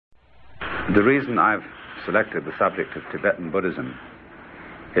The reason I've selected the subject of Tibetan Buddhism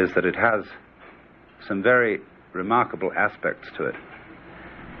is that it has some very remarkable aspects to it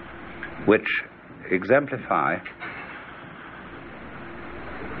which exemplify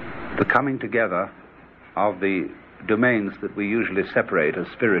the coming together of the domains that we usually separate as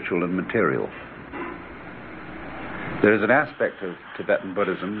spiritual and material. There is an aspect of Tibetan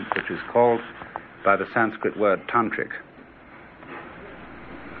Buddhism which is called by the Sanskrit word tantric.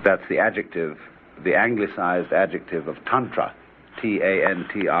 That's the adjective, the anglicized adjective of tantra,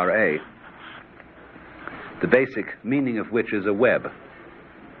 T-A-N-T-R-A, the basic meaning of which is a web.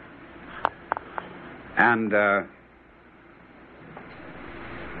 And the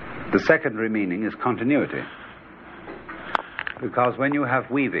secondary meaning is continuity. Because when you have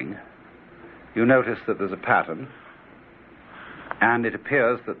weaving, you notice that there's a pattern, and it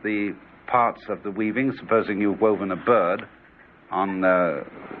appears that the parts of the weaving, supposing you've woven a bird on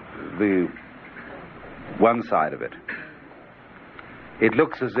the one side of it, it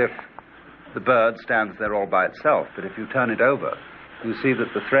looks as if the bird stands there all by itself, but if you turn it over, you see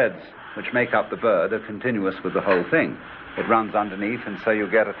that the threads which make up the bird are continuous with the whole thing. It runs underneath, and so you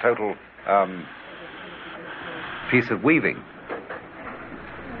get a total piece of weaving.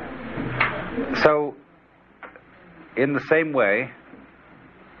 So, in the same way,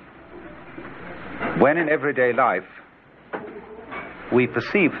 when in everyday life we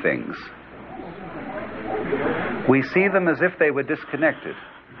perceive things, we see them as if they were disconnected,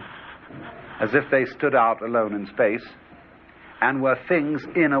 as if they stood out alone in space and were things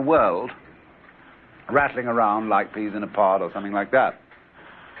in a world rattling around like peas in a pod or something like that.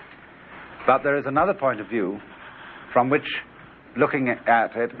 But there is another point of view from which, looking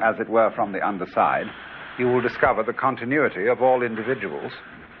at it as it were from the underside, you will discover the continuity of all individuals.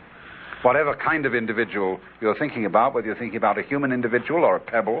 Whatever kind of individual you're thinking about, whether you're thinking about a human individual or a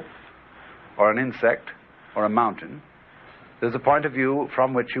pebble or an insect or a mountain, there's a point of view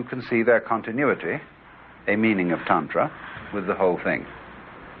from which you can see their continuity, a meaning of Tantra, with the whole thing.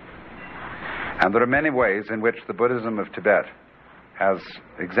 And there are many ways in which the Buddhism of Tibet has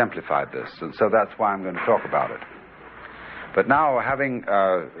exemplified this, and so that's why I'm going to talk about it. But now, having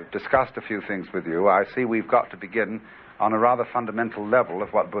discussed a few things with you, I see we've got to begin on a rather fundamental level of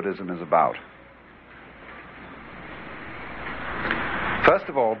what Buddhism is about. First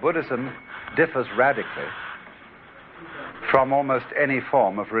of all, Buddhism differs radically from almost any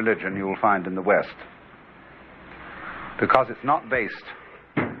form of religion you will find in the West, because it's not based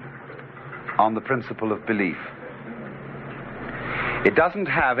on the principle of belief. It doesn't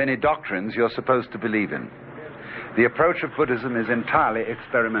have any doctrines you're supposed to believe in. The approach of Buddhism is entirely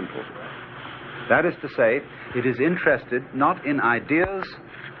experimental. That is to say, it is interested not in ideas.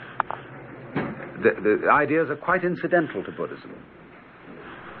 The ideas are quite incidental to Buddhism.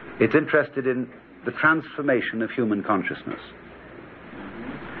 It's interested in the transformation of human consciousness.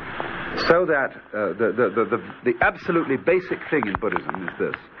 So that the absolutely basic thing in Buddhism is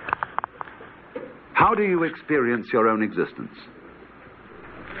this: how do you experience your own existence?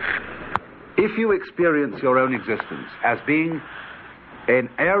 If you experience your own existence as being an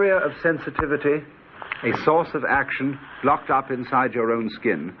area of sensitivity, a source of action locked up inside your own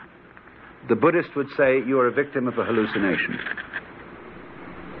skin, the Buddhist would say you are a victim of a hallucination.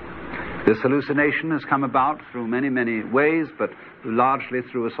 This hallucination has come about through many, many ways, but largely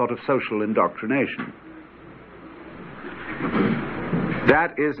through a sort of social indoctrination.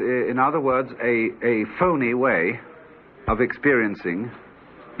 That is, in other words, a phony way of experiencing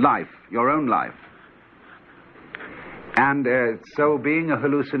life, your own life. And so being a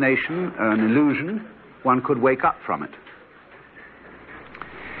hallucination, an illusion, one could wake up from it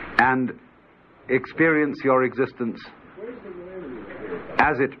and experience your existence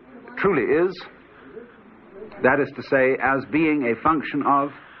as it truly is, that is to say, as being a function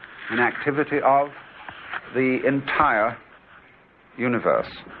of, an activity of, the entire universe.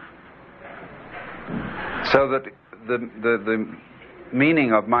 So that the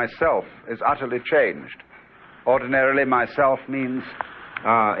meaning of myself is utterly changed. Ordinarily, myself means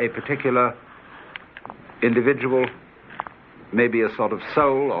a particular individual, maybe a sort of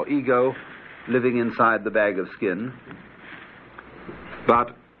soul or ego living inside the bag of skin.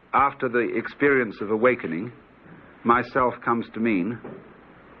 But after the experience of awakening, myself comes to mean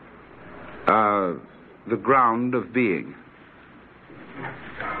the ground of being,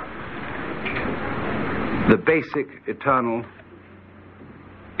 the basic, eternal,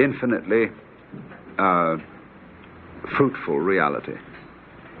 infinitely fruitful reality.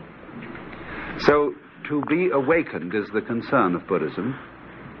 So to be awakened is the concern of Buddhism,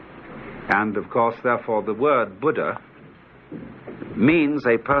 and of course therefore the word Buddha means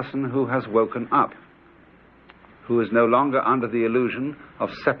a person who has woken up, who is no longer under the illusion of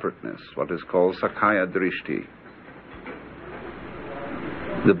separateness, what is called Sakaya Drishti.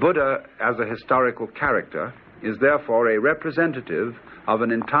 The Buddha, as a historical character, is therefore a representative of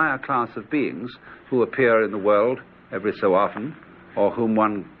an entire class of beings who appear in the world every so often, or whom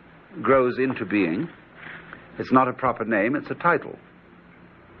one grows into being. It's not a proper name, it's a title.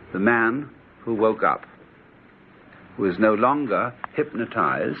 The man who woke up, who is no longer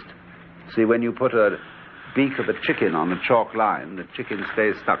hypnotized. See, when you put a beak of a chicken on a chalk line, the chicken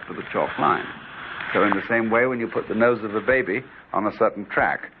stays stuck to the chalk line. So in the same way, when you put the nose of a baby on a certain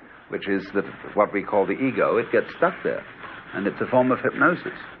track, which is what we call the ego, it gets stuck there. And it's a form of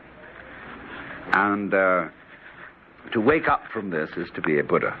hypnosis. And to wake up from this is to be a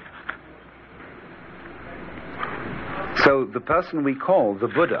Buddha. So the person we call the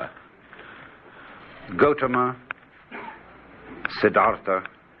Buddha, Gautama Siddhartha,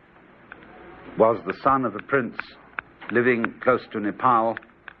 was the son of a prince living close to Nepal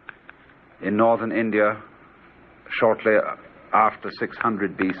in northern India shortly after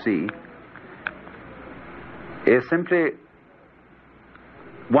 600 BC, is simply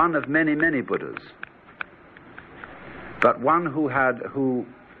one of many, many Buddhas, but one who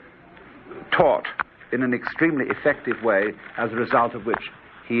taught in an extremely effective way, as a result of which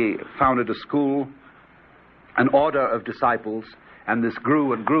he founded a school, an order of disciples, and this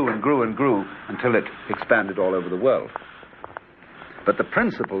grew and grew and grew and grew until it expanded all over the world. But the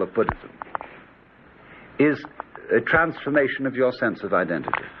principle of Buddhism is a transformation of your sense of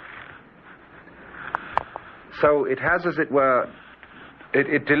identity. So it has, as it were,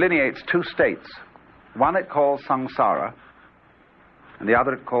 it delineates two states. One it calls samsara, and the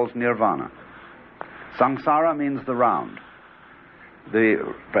other it calls nirvana. Samsara means the round.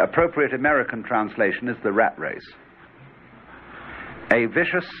 The appropriate American translation is the rat race.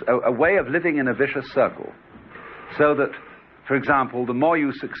 A way of living in a vicious circle, so that, for example, the more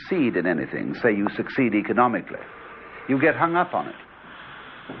you succeed in anything, say you succeed economically, you get hung up on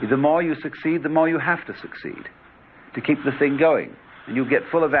it. The more you succeed, the more you have to succeed to keep the thing going, and you get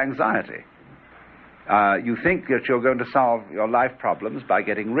full of anxiety. You think that you're going to solve your life problems by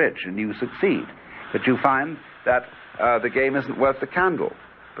getting rich, and you succeed, but you find that the game isn't worth the candle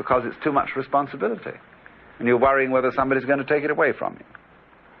because it's too much responsibility, and you're worrying whether somebody's going to take it away from you.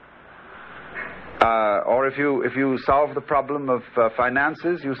 Or if you solve the problem of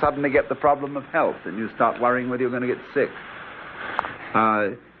finances, you suddenly get the problem of health, and you start worrying whether you're going to get sick.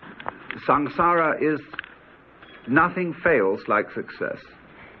 Samsara is nothing fails like success.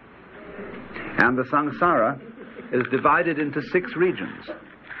 And the samsara is divided into 6 regions.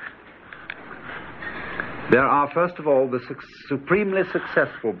 There are, first of all, the supremely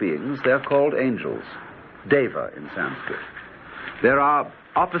successful beings. They're called angels, deva in Sanskrit. There are,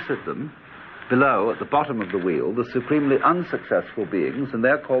 opposite them, below, at the bottom of the wheel, the supremely unsuccessful beings, and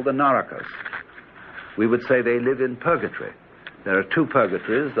they're called the narakas. We would say they live in purgatory. There are 2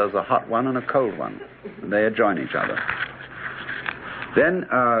 purgatories. There's a hot one and a cold one, and they adjoin each other. Then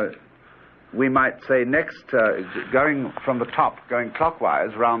we might say next, going from the top, going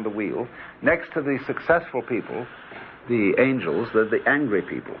clockwise round the wheel, next to the successful people, the angels, the angry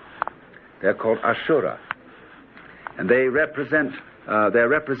people. They're called Ashura. And they represent, they're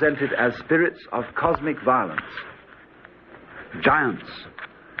represented as spirits of cosmic violence, giants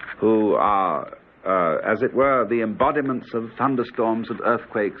who are, as it were, the embodiments of thunderstorms and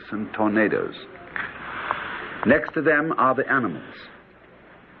earthquakes and tornadoes. Next to them are the animals,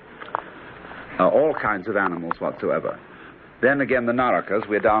 all kinds of animals whatsoever. Then again the narakas,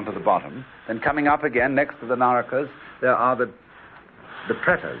 we're down to the bottom. Then coming up again, next to the narakas, there are the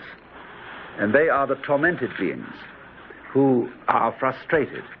pretas, and they are the tormented beings who are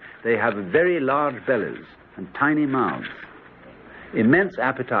frustrated. They have very large bellies and tiny mouths, immense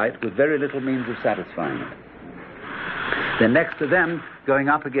appetite with very little means of satisfying it. Then next to them, going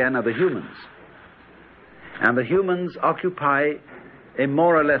up again, are the humans. And the humans occupy a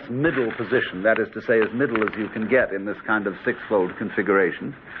more or less middle position, that is to say, as middle as you can get in this kind of 6-fold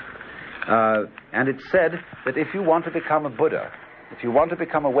configuration. And it's said that if you want to become a Buddha, if you want to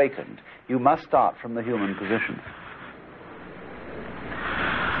become awakened, you must start from the human position.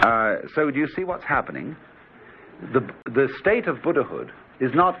 So do you see what's happening? The state of Buddhahood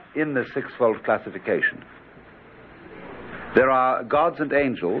is not in the 6-fold classification. There are gods and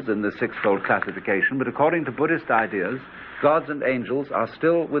angels in the 6-fold classification, but according to Buddhist ideas, gods and angels are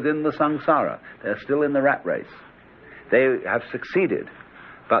still within the samsara. They're still in the rat race. They have succeeded,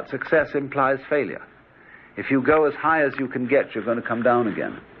 but success implies failure. If you go as high as you can get, you're going to come down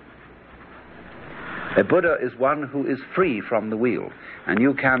again. A Buddha is one who is free from the wheel, and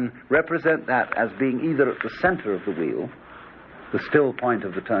you can represent that as being either at the center of the wheel, the still point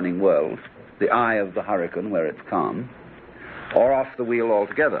of the turning world, the eye of the hurricane where it's calm, or off the wheel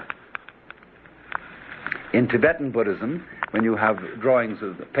altogether. In Tibetan Buddhism, when you have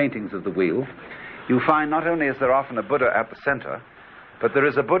paintings of the wheel, you find not only is there often a Buddha at the center, but there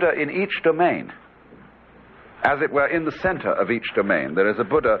is a Buddha in each domain. As it were, in the center of each domain, there is a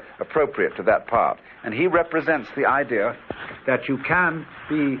Buddha appropriate to that part. And he represents the idea that you can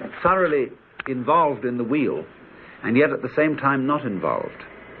be thoroughly involved in the wheel, and yet at the same time not involved.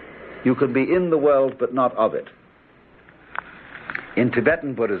 You can be in the world but not of it. In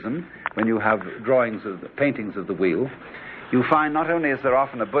Tibetan Buddhism, when you have paintings of the wheel, you find not only is there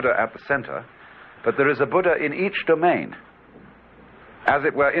often a Buddha at the center, but there is a Buddha in each domain. As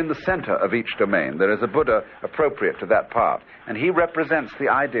it were, in the center of each domain, there is a Buddha appropriate to that part. And he represents the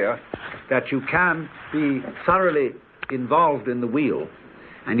idea that you can be thoroughly involved in the wheel,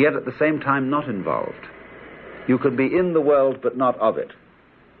 and yet at the same time not involved. You can be in the world but not of it.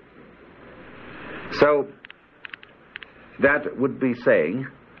 So, that would be saying,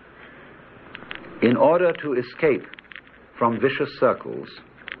 in order to escape from vicious circles,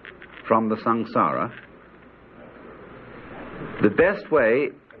 from the samsara, the best way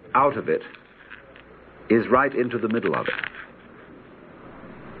out of it is right into the middle of it.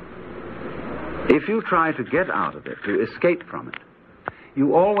 If you try to get out of it, to escape from it,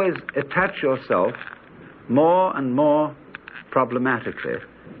 you always attach yourself more and more problematically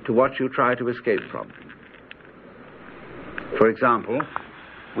to what you try to escape from. For example,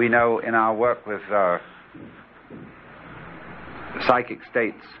 we know in our work with psychic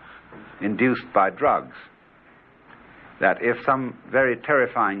states induced by drugs, that if some very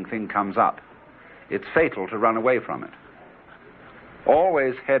terrifying thing comes up, it's fatal to run away from it.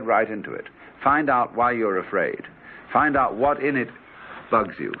 Always head right into it. Find out why you're afraid. Find out what in it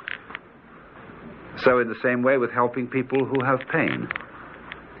bugs you. So in the same way with helping people who have pain,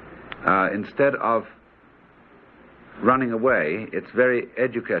 instead of running away, it's very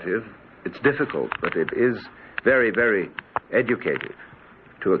educative. It's difficult, but it is very, very educative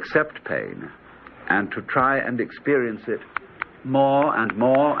to accept pain and to try and experience it more and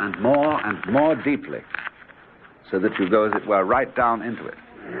more and more and more deeply, so that you go, as it were, right down into it.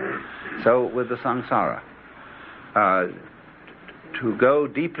 So with the samsara, to go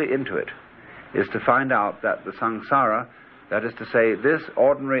deeply into it is to find out that the samsara, that is to say, this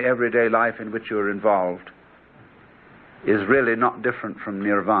ordinary everyday life in which you are involved, is really not different from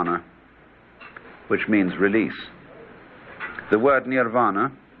nirvana, which means release. The word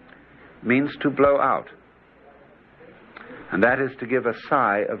nirvana means to blow out, and that is to give a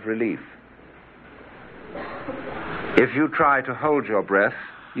sigh of relief. If you try to hold your breath,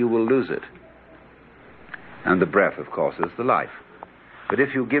 you will lose it. And the breath, of course, is the life. But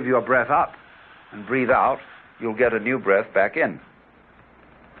if you give your breath up and breathe out, you'll get a new breath back in.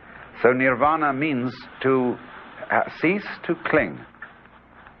 So nirvana means to cease to cling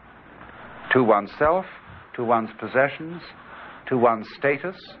to oneself, to one's possessions, to one's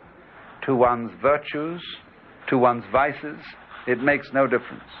status, to one's virtues, to one's vices. It makes no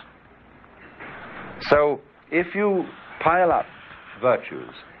difference. So if you pile up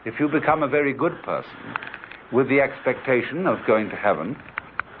virtues, if you become a very good person with the expectation of going to heaven,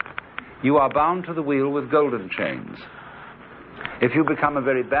 you are bound to the wheel with golden chains. If you become a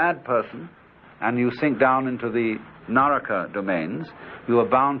very bad person and you sink down into the Naraka domains, you are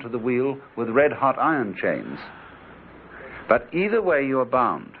bound to the wheel with red-hot iron chains. But either way you are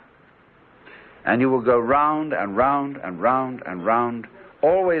bound. And you will go round and round and round and round,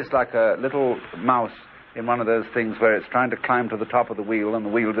 always like a little mouse in one of those things where it's trying to climb to the top of the wheel and the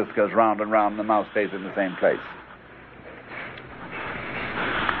wheel just goes round and round and the mouse stays in the same place.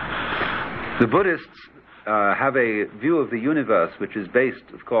 The Buddhists have a view of the universe which is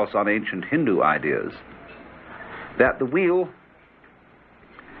based, of course, on ancient Hindu ideas, that the wheel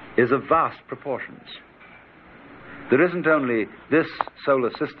is of vast proportions. There isn't only this solar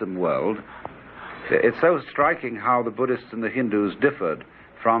system world. It's so striking how the Buddhists and the Hindus differed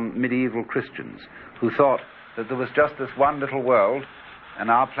from medieval Christians, who thought that there was just this one little world, and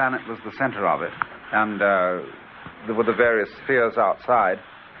our planet was the center of it, and there were the various spheres outside.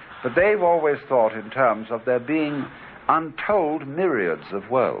 But they've always thought in terms of there being untold myriads of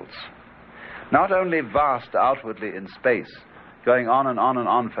worlds, not only vast outwardly in space, going on and on and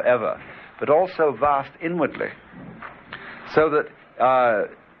on forever, but also vast inwardly, so that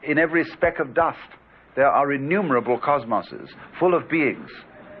in every speck of dust there are innumerable cosmoses full of beings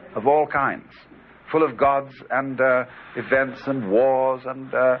of all kinds, full of gods and events and wars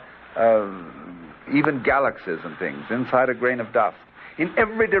and even galaxies and things, inside a grain of dust. In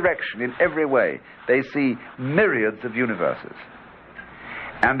every direction, in every way, they see myriads of universes.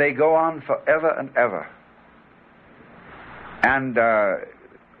 And they go on forever and ever. And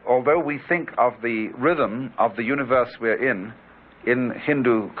although we think of the rhythm of the universe we're in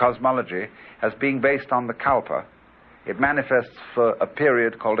Hindu cosmology, as being based on the kalpa, it manifests for a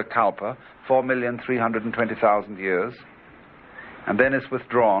period called a kalpa, 4,320,000 years, and then is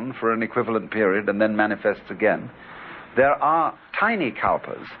withdrawn for an equivalent period and then manifests again. There are tiny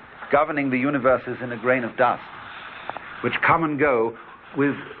kalpas governing the universes in a grain of dust, which come and go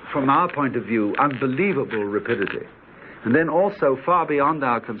with, from our point of view, unbelievable rapidity. And then also, far beyond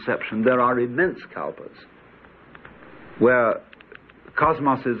our conception, there are immense kalpas, where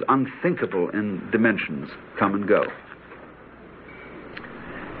cosmoses unthinkable in dimensions come and go.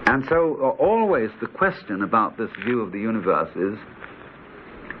 And so always the question about this view of the universe is,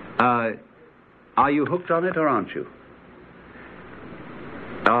 are you hooked on it or aren't you?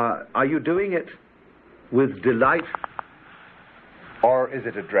 Are you doing it with delight, or is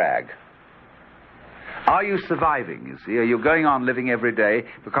it a drag? Are you surviving, you see? Are you going on living every day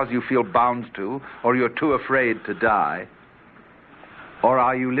because you feel bound to, or you're too afraid to die? Or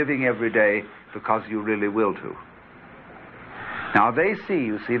are you living every day because you really will to? Now they see,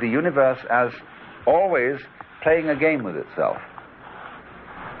 you see, the universe as always playing a game with itself.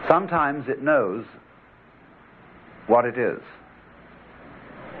 Sometimes it knows what it is.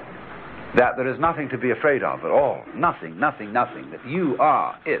 That there is nothing to be afraid of at all. Nothing, nothing, nothing. That you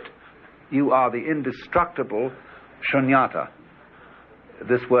are it. You are the indestructible shunyata.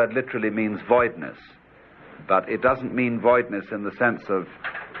 This word literally means voidness. But it doesn't mean voidness in the sense of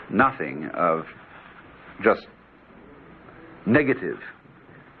nothing, of just negative.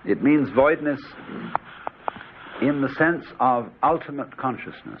 It means voidness in the sense of ultimate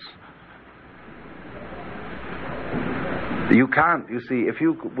consciousness. You can't, you see, if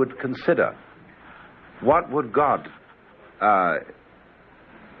you would consider, what would God,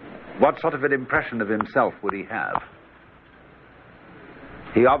 what sort of an impression of himself would he have?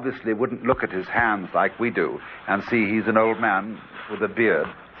 He obviously wouldn't look at his hands like we do and see he's an old man with a beard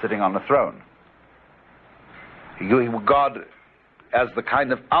sitting on a throne. God, as the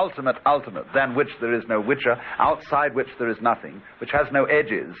kind of ultimate, than which there is no whicher, outside which there is nothing, which has no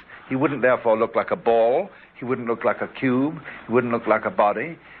edges, he wouldn't therefore look like a ball, he wouldn't look like a cube, he wouldn't look like a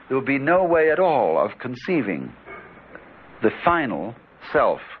body. There would be no way at all of conceiving the final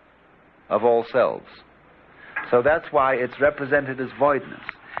self of all selves. So that's why it's represented as voidness,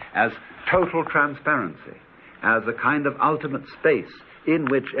 as total transparency, as a kind of ultimate space in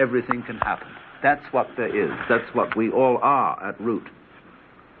which everything can happen. That's what there is. That's what we all are at root.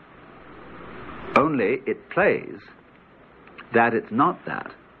 Only it plays that it's not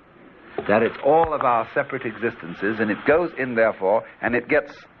that. That it's all of our separate existences, and it goes in, therefore, and it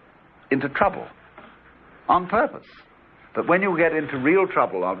gets into trouble on purpose. But when you get into real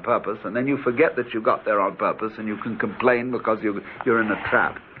trouble on purpose, and then you forget that you got there on purpose, and you can complain because you're in a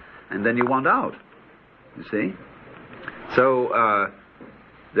trap, and then you want out, you see? So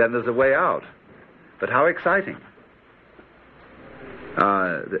then there's a way out. But how exciting.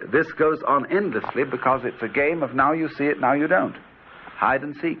 This goes on endlessly because it's a game of now you see it, now you don't. Hide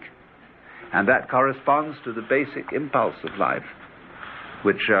and seek. And that corresponds to the basic impulse of life,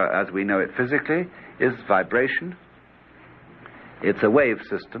 which, as we know it physically, is vibration. It's a wave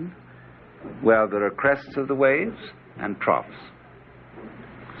system where there are crests of the waves and troughs.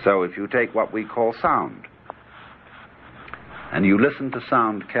 So if you take what we call sound, and you listen to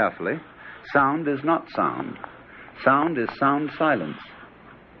sound carefully, sound is not sound. Sound is sound silence.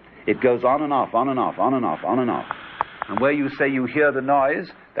 It goes on and off, on and off, on and off, on and off. And where you say you hear the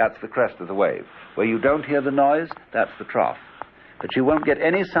noise, that's the crest of the wave. Where you don't hear the noise, that's the trough. But you won't get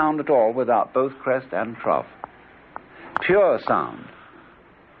any sound at all without both crest and trough. Pure sound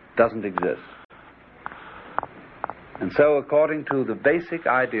doesn't exist. And so, according to the basic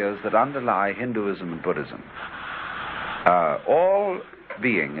ideas that underlie Hinduism and Buddhism, all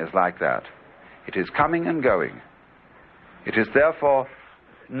being is like that. It is coming and going. It is therefore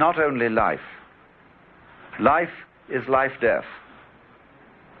not only life. Life is life-death.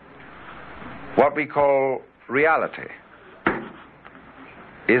 What we call reality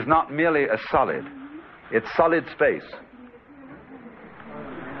is not merely a solid. It's solid space.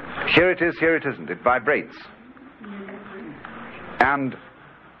 Here it is, here it isn't. It vibrates. And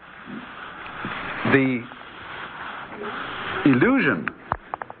the illusion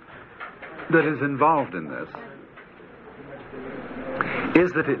that is involved in this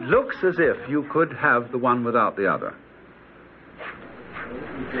is that it looks as if you could have the one without the other.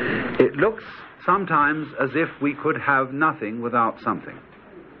 It looks sometimes as if we could have nothing without something.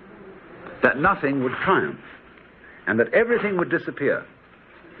 That nothing would triumph, and that everything would disappear,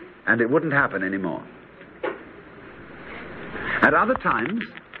 and it wouldn't happen anymore. At other times,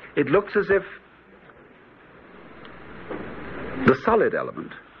 it looks as if the solid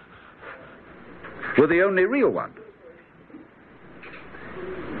element were the only real one.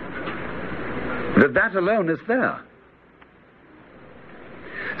 That alone is there.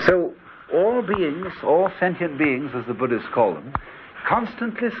 So all beings, all sentient beings, as the Buddhists call them,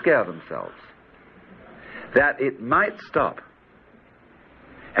 constantly scare themselves that it might stop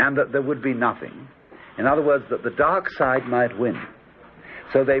and that there would be nothing. In other words, that the dark side might win.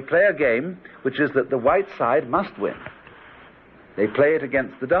 So they play a game which is that the white side must win. They play it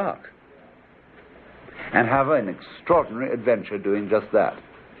against the dark and have an extraordinary adventure doing just that.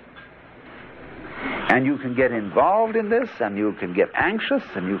 And you can get involved in this, and you can get anxious,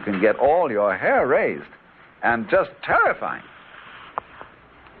 and you can get all your hair raised, and just terrifying.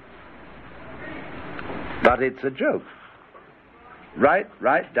 But it's a joke,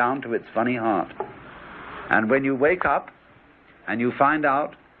 right down to its funny heart. And when you wake up and you find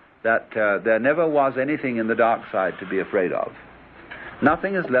out that there never was anything in the dark side to be afraid of,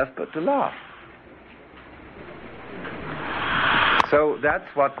 nothing is left but to laugh. So that's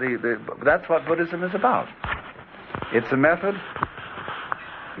what that's what Buddhism is about. It's a method.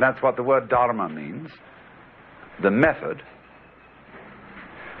 That's what the word dharma means. The method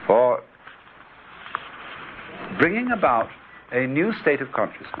for bringing about a new state of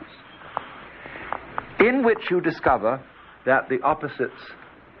consciousness in which you discover that the opposites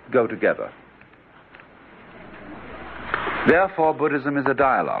go together. Therefore, Buddhism is a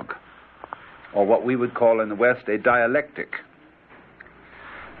dialogue, or what we would call in the West a dialectic.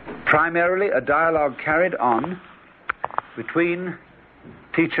 Primarily a dialogue carried on between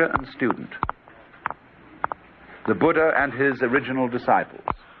teacher and student, the Buddha and his original disciples,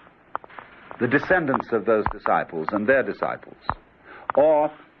 the descendants of those disciples and their disciples.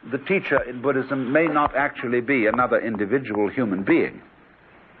 Or the teacher in Buddhism may not actually be another individual human being.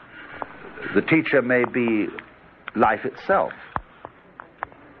 The teacher may be life itself.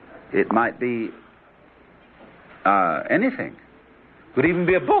 It might be anything. Could even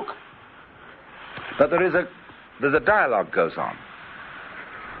be a book. But there's a dialogue goes on.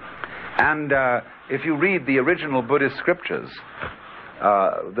 And if you read the original Buddhist scriptures,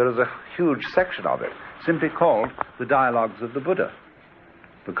 there is a huge section of it simply called the Dialogues of the Buddha,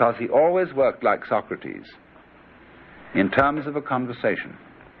 because he always worked like Socrates in terms of a conversation.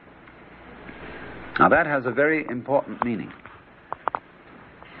 Now that has a very important meaning.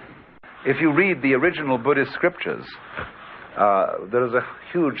 If you read the original Buddhist scriptures, there is a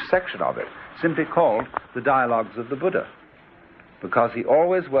huge section of it simply called the Dialogues of the Buddha, because he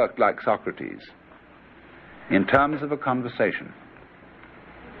always worked like Socrates in terms of a conversation.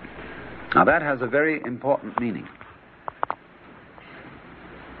 Now that has a very important meaning.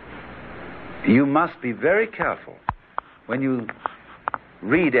 You must be very careful when you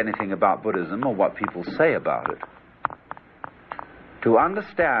read anything about Buddhism or what people say about it to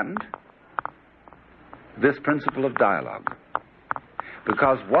understand this principle of dialogue.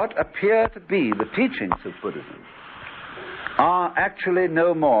 Because what appear to be the teachings of Buddhism are actually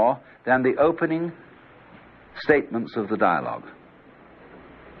no more than the opening statements of the dialogue.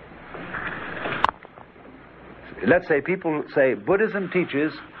 Let's say people say Buddhism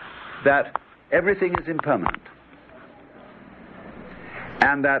teaches that everything is impermanent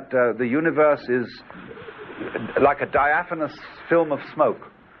and that the universe is like a diaphanous film of smoke.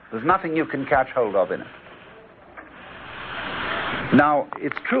 There's nothing you can catch hold of in it. Now,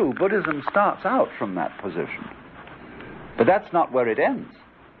 it's true, Buddhism starts out from that position, but that's not where it ends.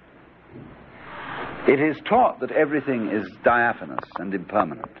 It is taught that everything is diaphanous and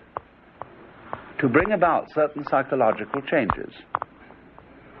impermanent to bring about certain psychological changes.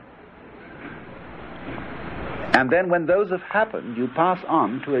 And then when those have happened, you pass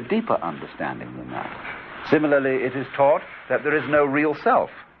on to a deeper understanding than that. Similarly, it is taught that there is no real self.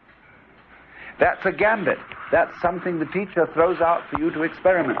 That's a gambit. That's something the teacher throws out for you to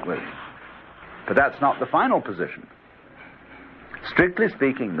experiment with. But that's not the final position. Strictly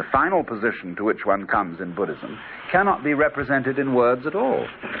speaking, the final position to which one comes in Buddhism cannot be represented in words at all,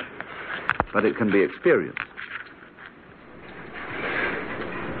 but it can be experienced.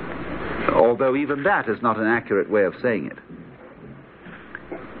 Although even that is not an accurate way of saying it.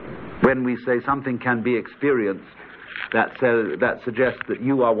 When we say something can be experienced, that suggests that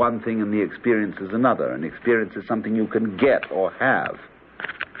you are one thing and the experience is another, and experience is something you can get or have.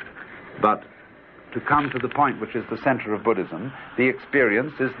 But to come to the point which is the center of Buddhism, the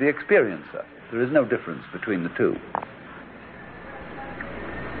experience is the experiencer. There is no difference between the two.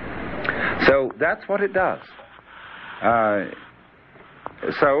 So that's what it does.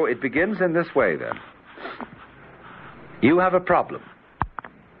 So it begins in this way then. You have a problem,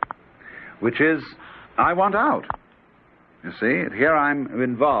 which is, I want out. You see, here I'm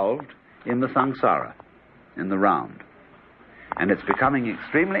involved in the samsara, in the round. And it's becoming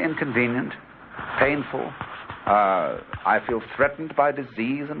extremely inconvenient, painful. I feel threatened by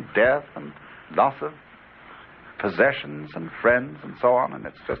disease and death and loss of possessions and friends and so on, and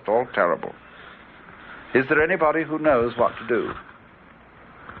it's just all terrible. Is there anybody who knows what to do?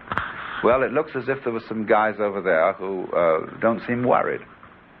 Well, it looks as if there were some guys over there who don't seem worried.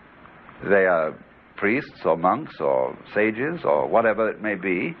 They are priests or monks or sages or whatever it may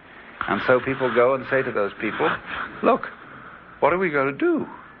be, and so people go and say to those people, look, what are we going to do?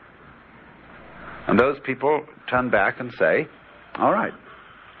 And those people turn back and say, all right,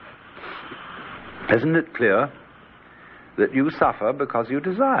 isn't it clear that you suffer because you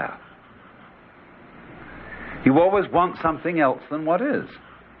desire? You always want something else than what is.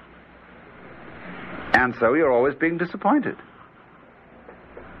 And so you're always being disappointed.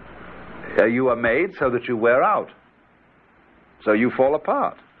 You are made so that you wear out. So you fall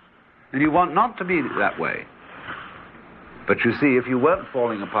apart. And you want not to be that way. But you see, if you weren't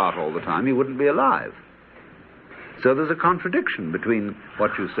falling apart all the time, you wouldn't be alive. So there's a contradiction between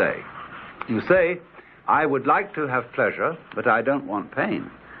what you say. You say, I would like to have pleasure, but I don't want pain.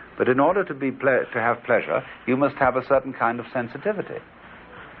 But in order to have pleasure, you must have a certain kind of sensitivity.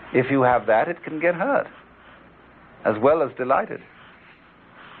 If you have that, it can get hurt, as well as delighted.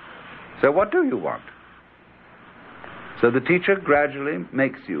 So what do you want? So the teacher gradually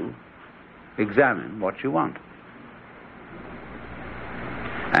makes you examine what you want.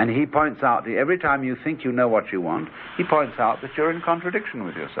 And he points out, every time you think you know what you want, he points out that you're in contradiction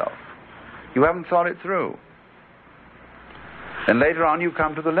with yourself. You haven't thought it through. And later on you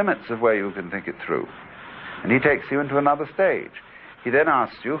come to the limits of where you can think it through. And he takes you into another stage. He then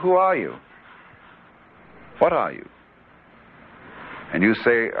asks you, who are you? What are you? And you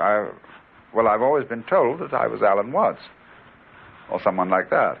say, well, I've always been told that I was Alan Watts, or someone like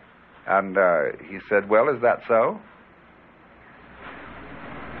that. And he said, well, is that so?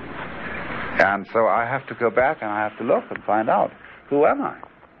 And so I have to go back and I have to look and find out, who am I?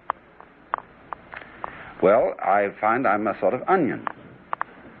 Well, I find I'm a sort of onion.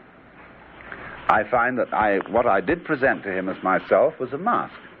 I find that what I did present to him as myself was a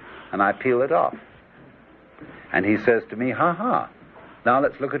mask, and I peel it off. And he says to me, ha, now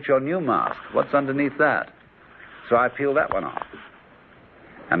let's look at your new mask. What's underneath that? So I peel that one off.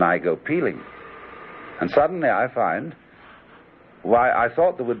 And I go peeling. And suddenly I find, why, I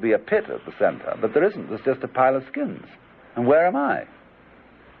thought there would be a pit at the center, but there isn't. There's just a pile of skins. And where am I?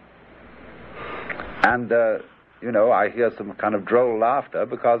 And, I hear some kind of droll laughter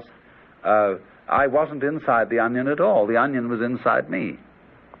because I wasn't inside the onion at all. The onion was inside me.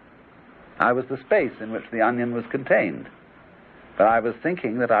 I was the space in which the onion was contained. But I was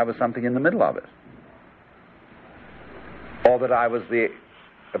thinking that I was something in the middle of it. Or that I was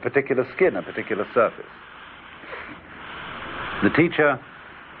a particular skin, a particular surface. The teacher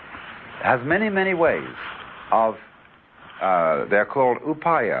has many, many ways of, they're called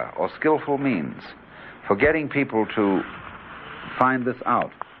upaya, or skillful means, for getting people to find this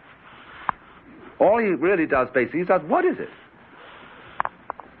out. All he really does basically is ask, what is it?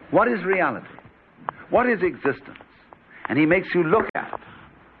 What is reality? What is existence? And he makes you look at it.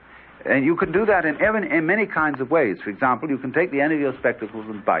 And you can do that in many kinds of ways. For example, you can take the end of your spectacles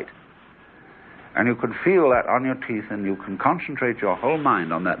and bite. And you can feel that on your teeth, and you can concentrate your whole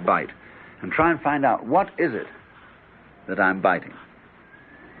mind on that bite and try and find out, what is it that I'm biting?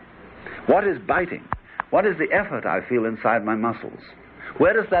 What is biting? What is the effort I feel inside my muscles?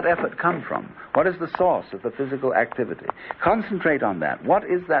 Where does that effort come from? What is the source of the physical activity? Concentrate on that. What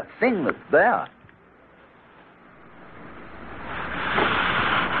is that thing that's there?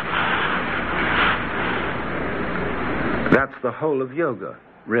 That's the whole of yoga,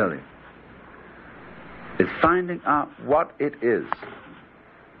 really. It's finding out what it is.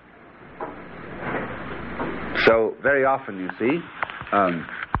 So very often, you see,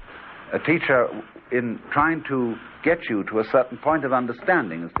 a teacher, in trying to get you to a certain point of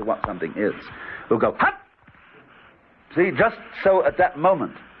understanding as to what something is, will go, hut! See, just so at that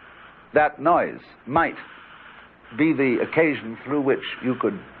moment, that noise might be the occasion through which you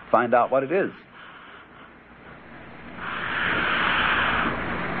could find out what it is.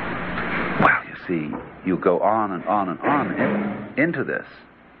 Well, you see, you go on and on and on into this.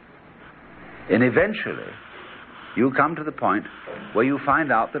 And eventually, you come to the point where you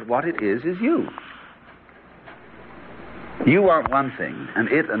find out that what it is you. You want one thing and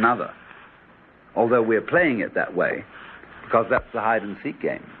it another, although we're playing it that way because that's the hide-and-seek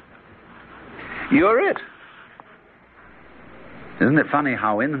game. You're it. Isn't it funny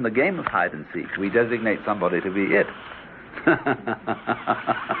how in the game of hide-and-seek we designate somebody to be it?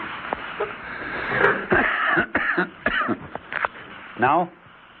 Now,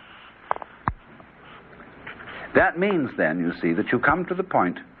 that means then, you see, that you come to the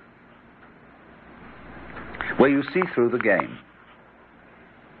point where you see through the game.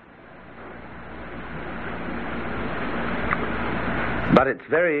 But it's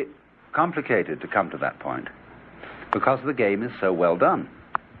very complicated to come to that point because the game is so well done.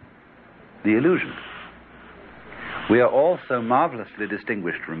 The illusion. We are all so marvelously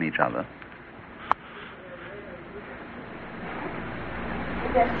distinguished from each other.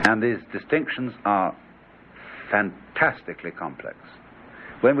 And these distinctions are fantastically complex.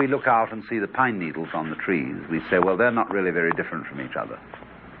 When we look out and see the pine needles on the trees, we say, well, they're not really very different from each other.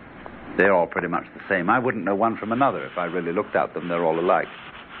 They're all pretty much the same. I wouldn't know one from another if I really looked at them. They're all alike.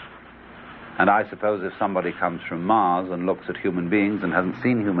 And I suppose if somebody comes from Mars and looks at human beings and hasn't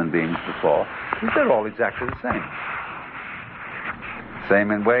seen human beings before, they're all exactly the same.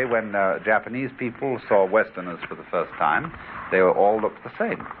 Same in way when Japanese people saw Westerners for the first time, they all looked the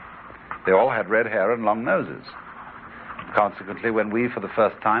same. They all had red hair and long noses. Consequently, when we for the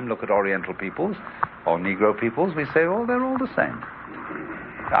first time look at Oriental peoples or Negro peoples, we say, oh, they're all the same.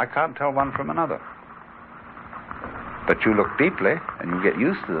 I can't tell one from another. But you look deeply and you get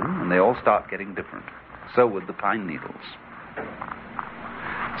used to them and they all start getting different. So would the pine needles.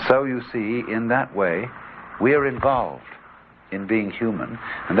 So you see, in that way, we are involved in being human,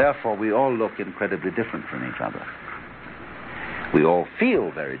 and therefore we all look incredibly different from each other. We all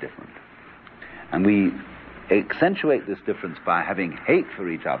feel very different. And we accentuate this difference by having hate for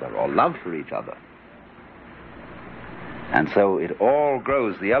each other or love for each other. And so it all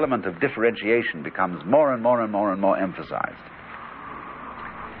grows. The element of differentiation becomes more and more and more and more emphasized.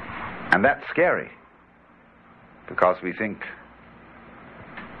 And that's scary, because we think,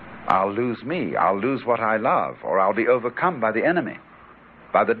 I'll lose me, I'll lose what I love, or I'll be overcome by the enemy,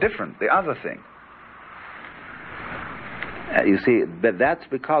 by the different, the other thing. You see, but that's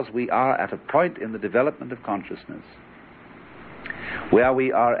because we are at a point in the development of consciousness where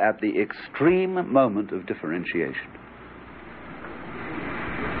we are at the extreme moment of differentiation.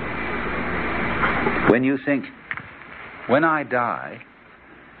 When you think, when I die,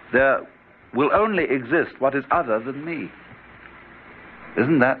 there will only exist what is other than me.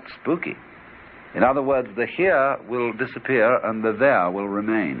 Isn't that spooky? In other words, the here will disappear and the there will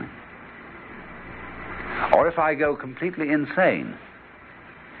remain. Or if I go completely insane,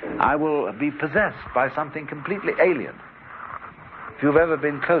 I will be possessed by something completely alien. If you've ever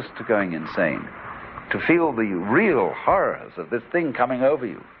been close to going insane, to feel the real horrors of this thing coming over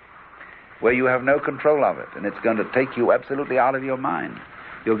you, where you have no control of it, and it's going to take you absolutely out of your mind.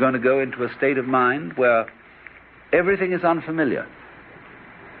 You're going to go into a state of mind where everything is unfamiliar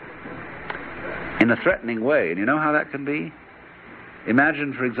in a threatening way. And you know how that can be?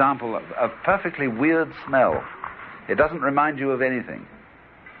 Imagine, for example, a perfectly weird smell. It doesn't remind you of anything.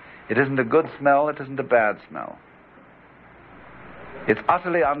 It isn't a good smell, it isn't a bad smell. It's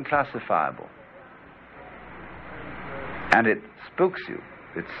utterly unclassifiable. And it spooks you.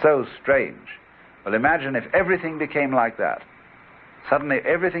 It's so strange. Well, imagine if everything became like that. Suddenly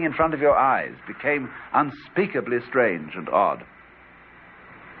everything in front of your eyes became unspeakably strange and odd.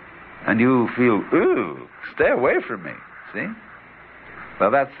 And you feel, ooh, stay away from me, see?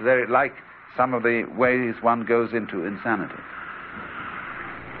 Well, that's very like some of the ways one goes into insanity.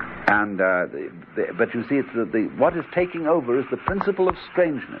 And but you see, it's what is taking over is the principle of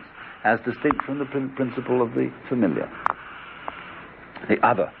strangeness, as distinct from the principle of the familiar, the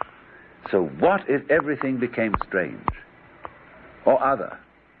other. So what if everything became strange, or other,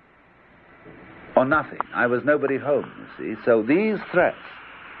 or nothing? I was nobody home, you see. So these threats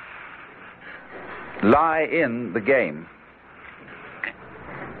lie in the game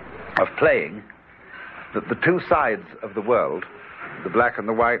of playing that the two sides of the world, the black and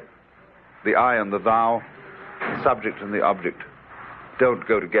the white, the I and the thou, the subject and the object, don't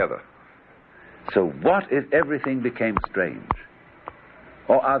go together. So what if everything became strange,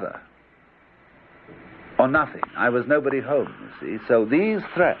 or other, or nothing? I was nobody home, you see. So these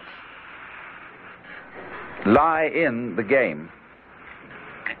threats lie in the game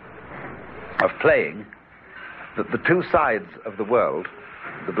of playing that the two sides of the world,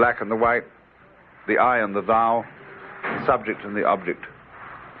 the black and the white, the I and the thou, the subject and the object,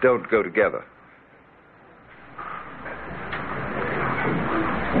 don't go together.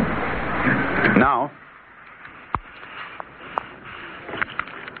 Now,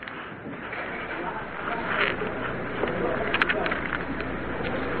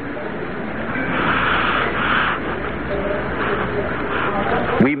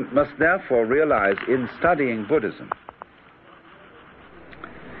 we must therefore realize in studying Buddhism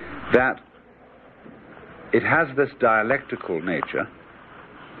that it has this dialectical nature,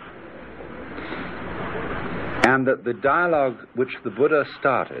 and that the dialogue which the Buddha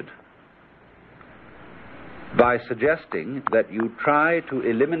started by suggesting that you try to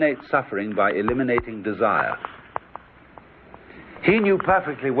eliminate suffering by eliminating desire. He knew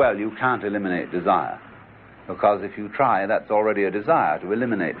perfectly well you can't eliminate desire, because if you try, that's already a desire, to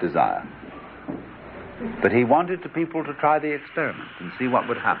eliminate desire. But he wanted the people to try the experiment and see what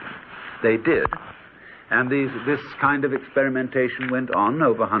would happen. They did, and this kind of experimentation went on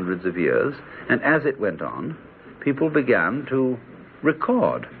over hundreds of years, and as it went on, people began to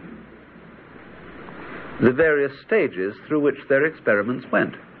record the various stages through which their experiments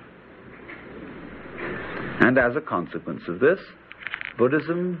went. And as a consequence of this,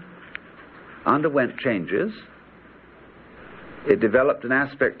 Buddhism underwent changes. It developed an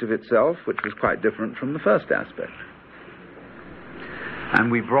aspect of itself which was quite different from the first aspect.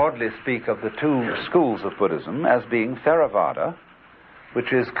 And we broadly speak of the two schools of Buddhism as being Theravada,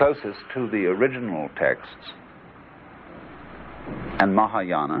 which is closest to the original texts, and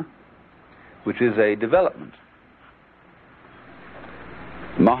Mahayana, which is a development.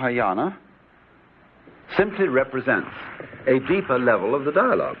 Mahayana simply represents a deeper level of the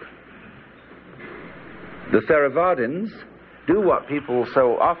dialogue. The Theravadins do what people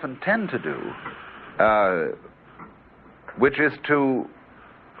so often tend to do, which is to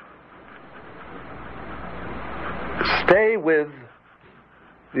stay with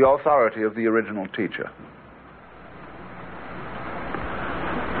the authority of the original teacher.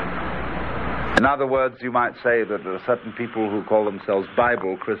 In other words, you might say that there are certain people who call themselves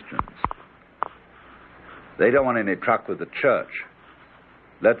Bible Christians. They don't want any truck with the church.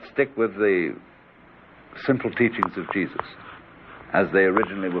 Let's stick with the simple teachings of Jesus as they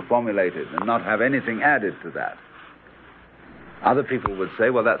originally were formulated and not have anything added to that. Other people would say,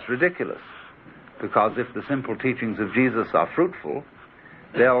 well, that's ridiculous, because if the simple teachings of Jesus are fruitful,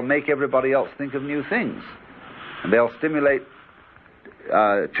 they'll make everybody else think of new things, and they'll stimulate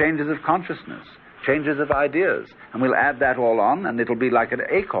changes of consciousness, changes of ideas, and we'll add that all on, and it'll be like an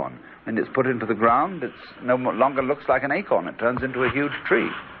acorn. When it's put into the ground, it no longer looks like an acorn. It turns into a huge tree.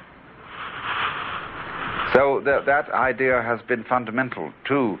 So that idea has been fundamental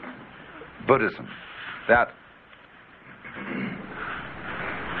to Buddhism, that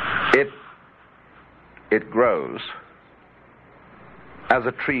it grows as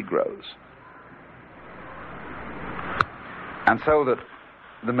a tree grows. And so that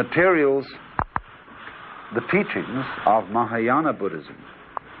the materials, the teachings of Mahayana Buddhism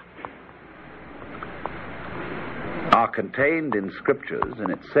are contained in scriptures,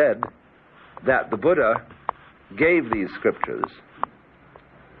 and it's said that the Buddha gave these scriptures,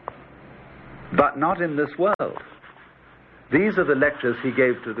 but not in this world. These are the lectures he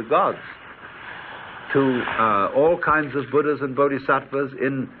gave to the gods, to all kinds of Buddhas and Bodhisattvas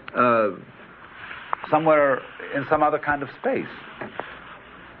in somewhere in some other kind of space.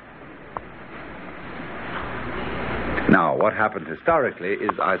 Now, what happened historically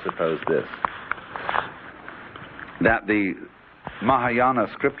is, I suppose, this: that the Mahayana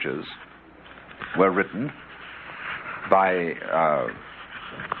scriptures were written by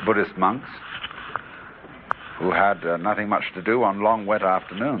Buddhist monks who had nothing much to do on long, wet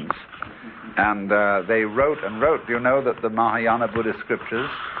afternoons. And they wrote and wrote. Do you know that the Mahayana Buddhist scriptures,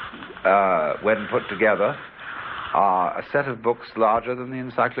 when put together, are a set of books larger than the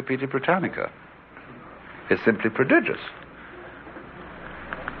Encyclopedia Britannica? It's simply prodigious.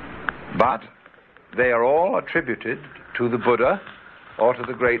 But they are all attributed to the Buddha or to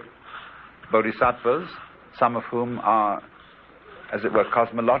the great Bodhisattvas, some of whom are, as it were,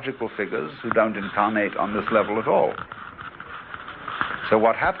 cosmological figures who don't incarnate on this level at all. So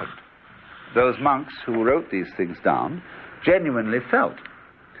what happened? Those monks who wrote these things down genuinely felt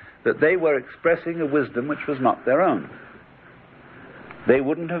that they were expressing a wisdom which was not their own. They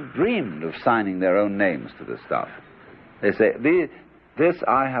wouldn't have dreamed of signing their own names to this stuff. They say, this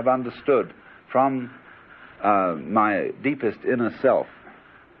I have understood from my deepest inner self.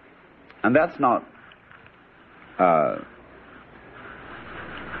 And that's not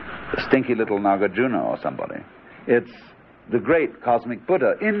stinky little Nagarjuna or somebody. It's the great cosmic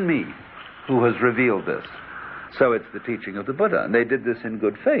Buddha in me who has revealed this. So it's the teaching of the Buddha, and they did this in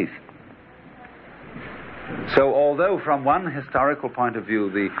good faith. So although from one historical point of view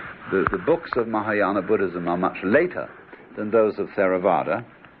the books of Mahayana Buddhism are much later than those of Theravada,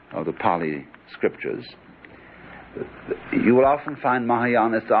 or the Pali scriptures, you will often find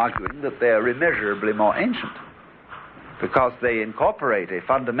Mahayanists arguing that they are immeasurably more ancient, because they incorporate a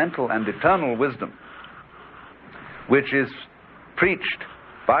fundamental and eternal wisdom which is preached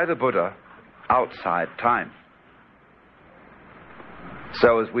by the Buddha outside time.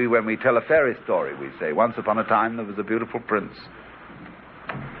 So as when we tell a fairy story, we say, once upon a time there was a beautiful prince,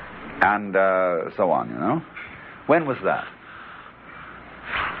 and so on, you know. When was that?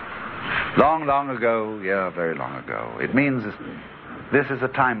 Long, long ago, yeah, very long ago. It means this is a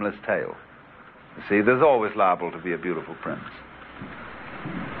timeless tale. You see, there's always liable to be a beautiful prince.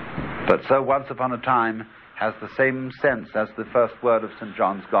 But so once upon a time has the same sense as the first word of St.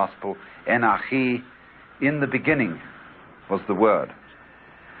 John's Gospel, Enachi, in the beginning was the Word.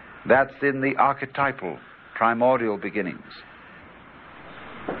 That's in the archetypal, primordial beginnings.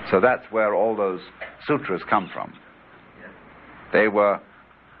 So that's where all those sutras come from. They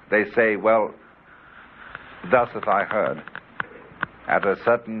say, well, thus have I heard. At a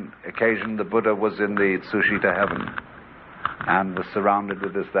certain occasion, the Buddha was in the Sushita heaven and was surrounded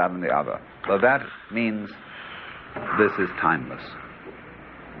with this, that, and the other. Well, that means this is timeless.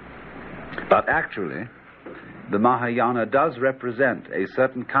 But actually, the Mahayana does represent a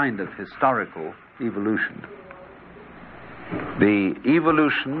certain kind of historical evolution. The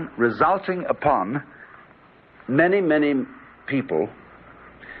evolution resulting upon many, many people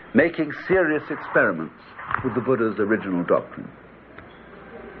making serious experiments with the Buddha's original doctrine.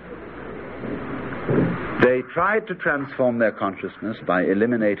 They tried to transform their consciousness by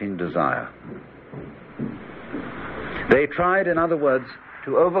eliminating desire. They tried, in other words,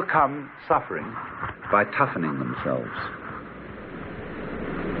 to overcome suffering by toughening themselves.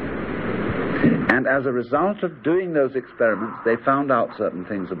 And as a result of doing those experiments, they found out certain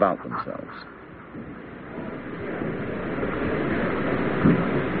things about themselves.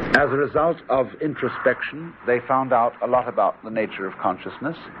 As a result of introspection, they found out a lot about the nature of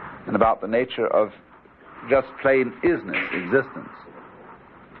consciousness and about the nature of just plain isness, existence.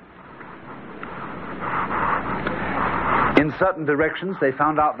 In certain directions, they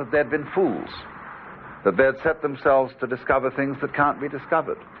found out that they'd been fools, that they'd set themselves to discover things that can't be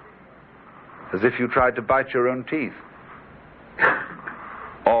discovered, as if you tried to bite your own teeth,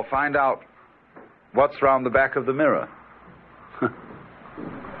 or find out what's round the back of the mirror.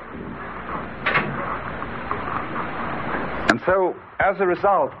 And so, as a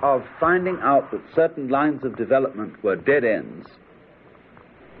result of finding out that certain lines of development were dead ends,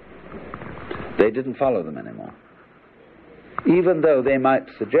 they didn't follow them anymore. Even though they might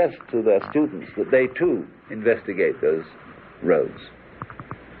suggest to their students that they too investigate those roads.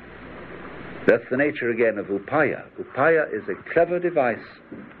 That's the nature again of upaya. Upaya is a clever device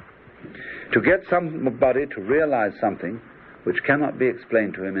to get somebody to realize something which cannot be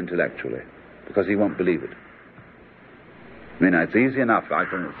explained to him intellectually, because he won't believe it. I mean, it's easy enough. I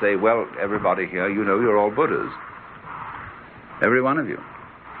can say, well, everybody here, you know, you're all Buddhas. Every one of you.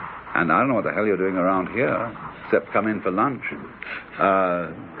 And I don't know what the hell you're doing around here, except come in for lunch.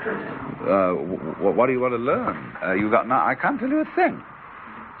 What do you want to learn? You got I can't tell you a thing.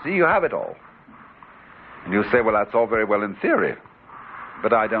 See, you have it all. And you say, well, that's all very well in theory,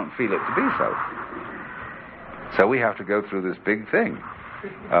 but I don't feel it to be so. So we have to go through this big thing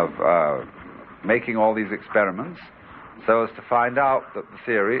of making all these experiments so as to find out that the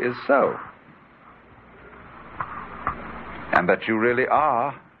theory is so. And that you really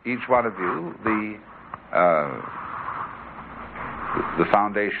are, each one of you, the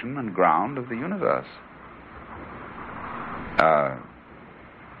foundation and ground of the universe.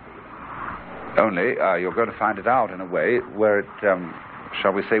 Only you're going to find it out in a way where it,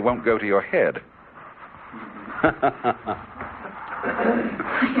 shall we say, won't go to your head.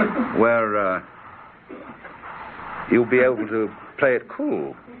 Where you'll be able to play it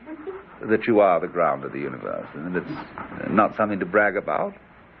cool that you are the ground of the universe, and it's not something to brag about.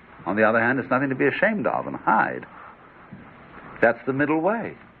 On the other hand, it's nothing to be ashamed of and hide. That's the middle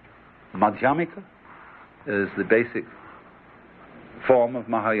way. Madhyamika is the basic form of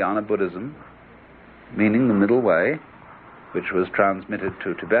Mahayana Buddhism, meaning the middle way, which was transmitted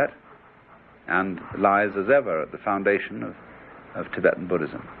to Tibet and lies as ever at the foundation of Tibetan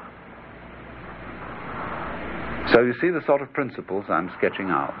Buddhism. So you see the sort of principles I'm sketching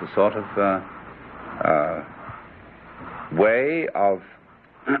out, the sort of way of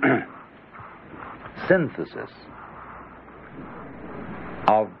synthesis,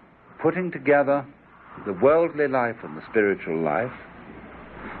 of putting together the worldly life and the spiritual life,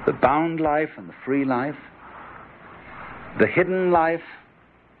 the bound life and the free life, the hidden life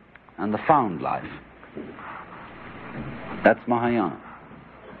and the found life. That's Mahayana.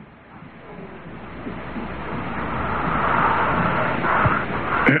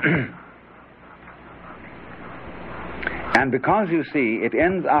 And because, you see, it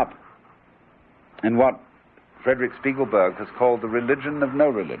ends up in what Frederick Spiegelberg has called the religion of no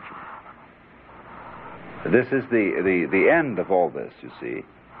religion. This is the end of all this, you see,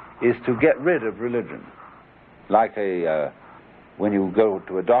 is to get rid of religion. Like when you go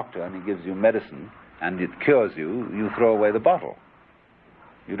to a doctor and he gives you medicine and it cures you, you throw away the bottle.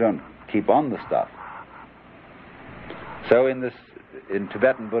 You don't keep on the stuff. So in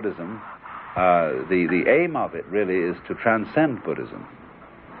Tibetan Buddhism, the aim of it really is to transcend Buddhism.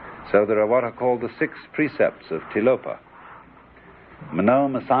 So there are what are called the 6 precepts of Tilopa. Mano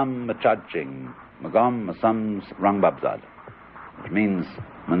masam machadching, magam masam rangbabzad. Which means,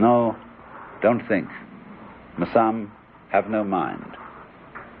 Mano, don't think. Masam, have no mind.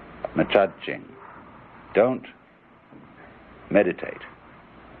 Machadching, don't meditate.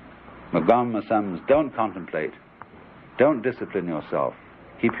 Magam masams, don't contemplate. Don't discipline yourself.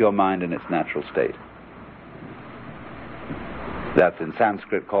 Keep your mind in its natural state. That's in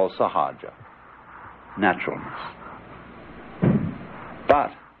Sanskrit called sahaja, naturalness.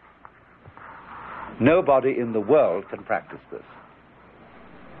 But nobody in the world can practice this.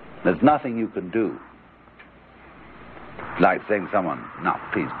 There's nothing you can do. Like saying to someone, "Now,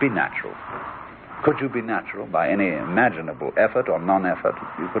 please, be natural." Could you be natural by any imaginable effort or non-effort?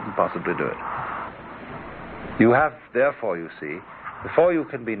 You couldn't possibly do it. You have, therefore, you see, before you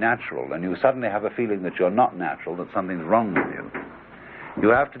can be natural and you suddenly have a feeling that you're not natural, that something's wrong with you, you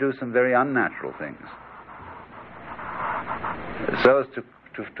have to do some very unnatural things. So as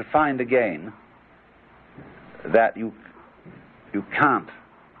to find again that you can't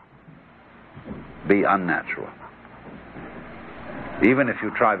be unnatural, even if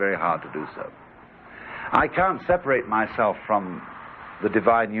you try very hard to do so. I can't separate myself from the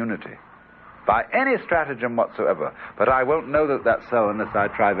divine unity by any stratagem whatsoever, but I won't know that that's so unless I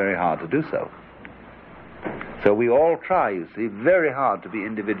try very hard to do so. So we all try, you see, very hard to be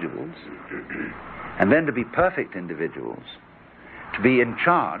individuals, and then to be perfect individuals, to be in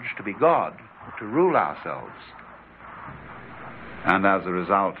charge, to be God, to rule ourselves. And as a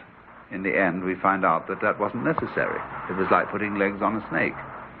result, in the end, we find out that that wasn't necessary. It was like putting legs on a snake,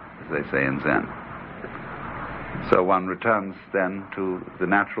 as they say in Zen. So one returns then to the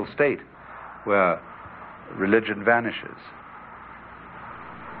natural state, where religion vanishes.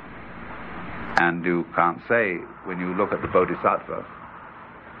 And you can't say, when you look at the Bodhisattva,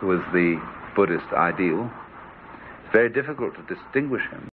 who is the Buddhist ideal, it's very difficult to distinguish him